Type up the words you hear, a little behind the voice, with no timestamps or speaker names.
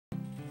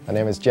My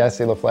name is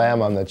Jesse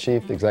Laflamme. I'm the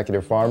Chief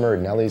Executive Farmer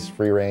at Nellie's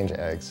Free Range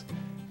Eggs.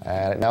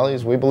 At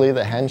Nellie's, we believe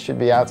that hens should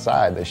be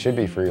outside. They should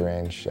be free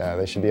range.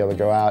 They should be able to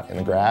go out in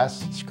the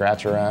grass,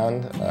 scratch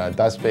around,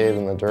 dust bathe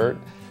in the dirt,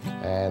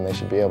 and they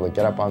should be able to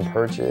get up on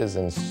perches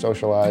and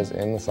socialize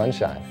in the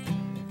sunshine.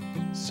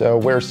 So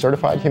we're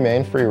Certified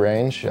Humane Free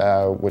Range,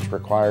 which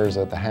requires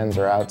that the hens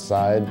are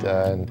outside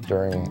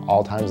during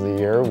all times of the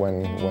year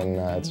when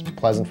it's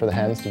pleasant for the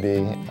hens to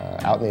be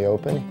out in the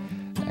open.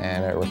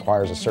 And it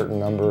requires a certain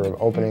number of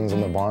openings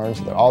in the barn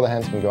so that all the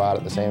hens can go out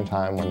at the same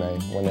time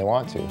when they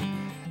want to.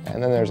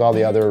 And then there's all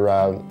the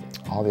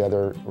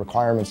other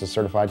requirements of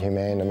Certified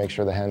Humane to make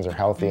sure the hens are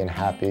healthy and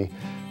happy.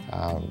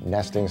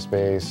 Nesting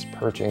space,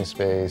 perching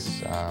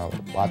space,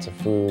 lots of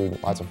food,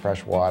 lots of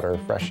fresh water,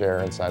 fresh air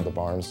inside the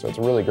barns. So it's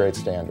a really great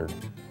standard.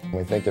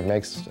 We think it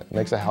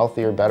makes a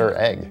healthier, better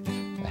egg.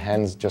 The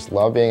hens just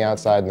love being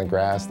outside in the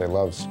grass. They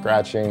love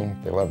scratching.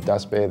 They love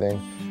dust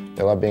bathing.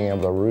 They love being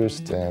able to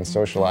roost and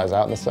socialize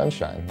out in the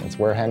sunshine. It's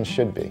where hens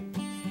should be.